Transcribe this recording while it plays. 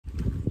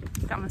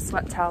Got my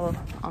sweat towel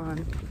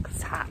on.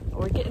 It's hot.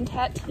 We're getting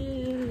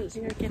tattoos.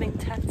 We're getting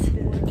tattoos.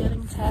 We're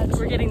getting tattoos.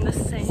 We're getting the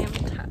same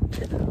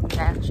tattoo.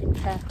 Matching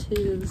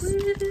tattoos.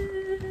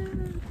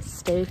 Woo.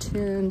 Stay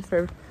tuned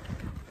for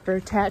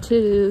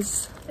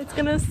tattoos. It's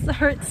gonna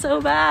hurt so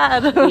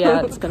bad.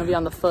 Yeah, it's gonna be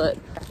on the foot.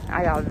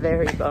 I got a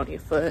very bony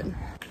foot.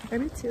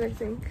 Me too, I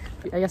think.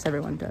 I guess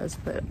everyone does,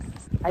 but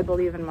I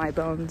believe in my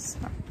bones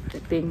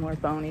being more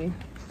bony.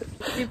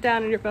 Deep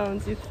down in your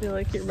bones, you feel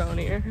like you're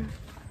bonier.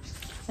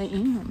 I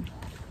am.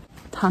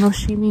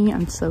 Tanoshimi,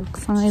 I'm so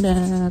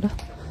excited.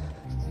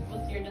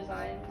 What's your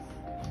designs?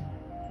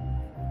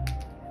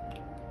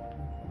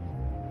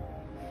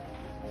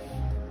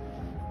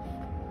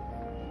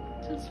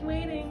 Just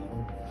waiting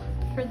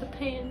for the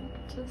pain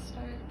to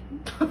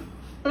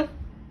start.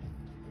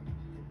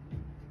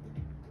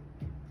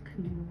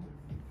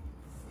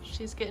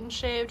 She's getting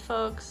shaved,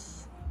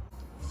 folks.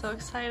 So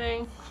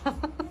exciting.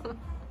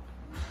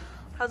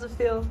 How's it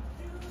feel?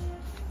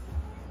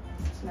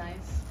 It's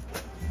nice.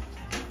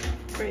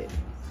 Great.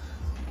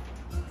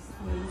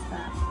 What is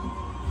that?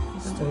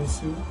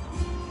 Stencil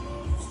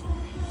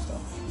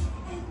stuff.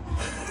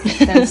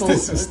 Stencil. Stencil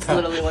That's stuff.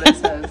 literally what it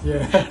says.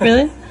 Yeah.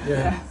 Really?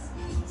 Yeah.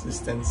 It's a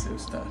stencil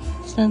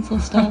stuff. Stencil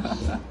stuff.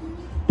 I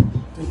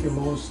think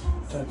most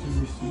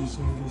tattoos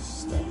using this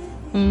stuff.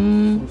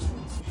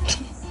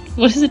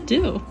 What does it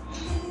do?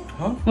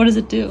 Huh? What does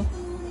it do?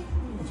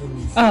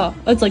 Oh,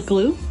 it's like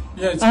glue?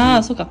 Yeah, it's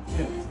Ah, glue. so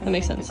Yeah. that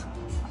makes sense.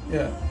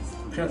 Yeah.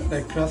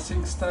 Like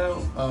classic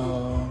style,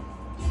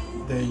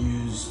 they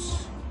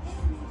used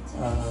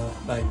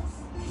like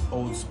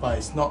Old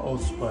Spice, not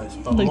Old Spice,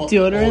 but Like not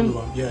deodorant? old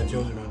one. Yeah,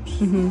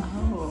 deodorants.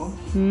 Oh.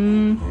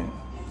 Mm. Yeah.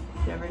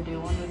 Do you ever do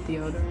one with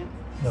deodorant?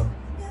 No.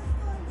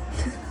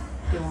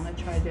 Do you want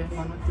to try doing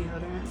one with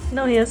deodorant?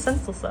 No, he has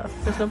stencil stuff.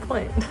 There's no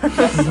point.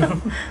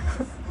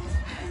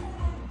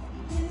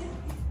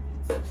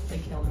 They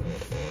killed him.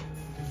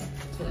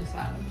 It's really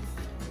sad.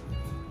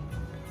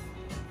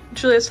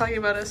 Julia's talking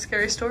about a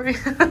scary story.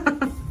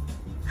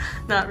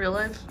 Not real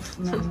life.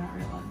 No, not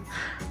real life.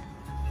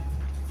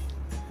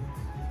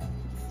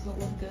 Does it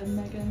look good,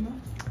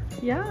 Megan?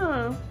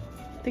 Yeah.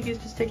 I think he's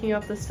just taking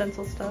off the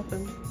stencil stuff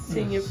and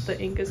seeing if the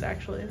ink is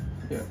actually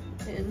Yeah.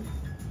 in.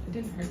 It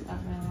didn't hurt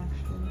that bad,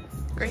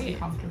 actually. Great. It's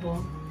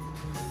comfortable.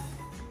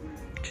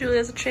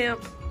 Julia's a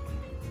champ.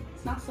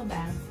 It's not so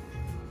bad,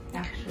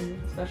 actually.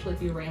 Especially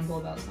if you ramble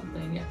about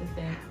something, you have to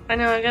think. I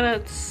know, I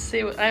gotta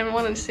see what I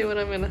want to see what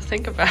I'm gonna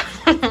think about.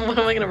 What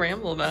am I gonna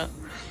ramble about?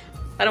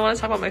 I don't want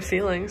to talk about my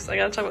feelings. I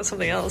gotta talk about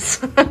something else.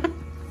 That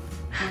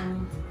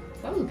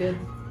was good.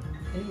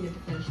 I didn't get to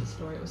finish the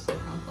story. It was so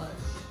complex.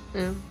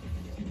 Yeah.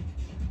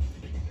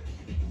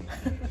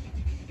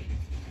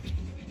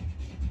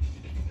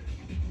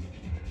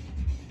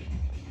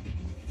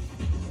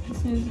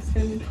 This music's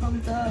gonna be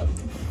pumped up.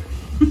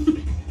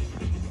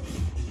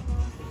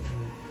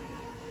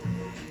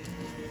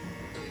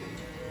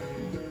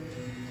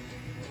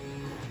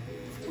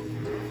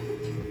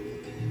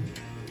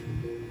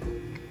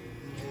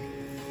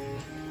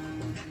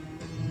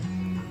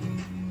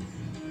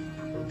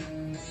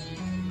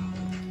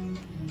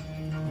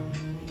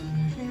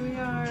 Here we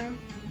are.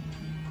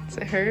 Does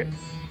it hurt?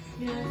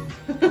 Yeah,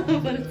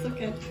 but it's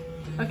okay.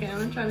 Okay, I'm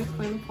gonna try to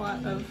explain the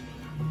plot of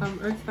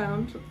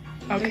Earthbound.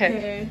 Okay.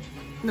 AKA,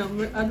 no,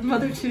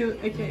 Mother 2,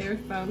 aka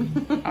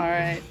Earthbound.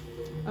 Alright.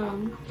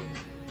 I'm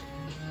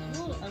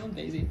a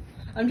baby.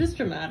 I'm just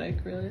dramatic,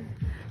 really.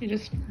 You're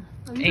just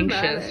I'm anxious.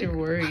 dramatic. You're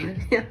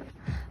worried. Yeah.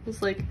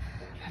 It's like,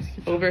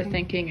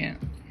 Overthinking it.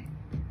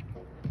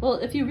 well,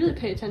 if you really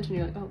pay attention,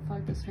 you're like, oh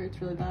fuck, this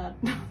hurts really bad.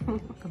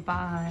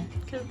 Goodbye.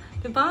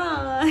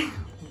 Goodbye.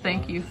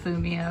 Thank you,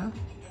 Fumiya.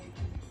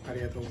 あ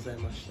りがとうござい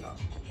ました。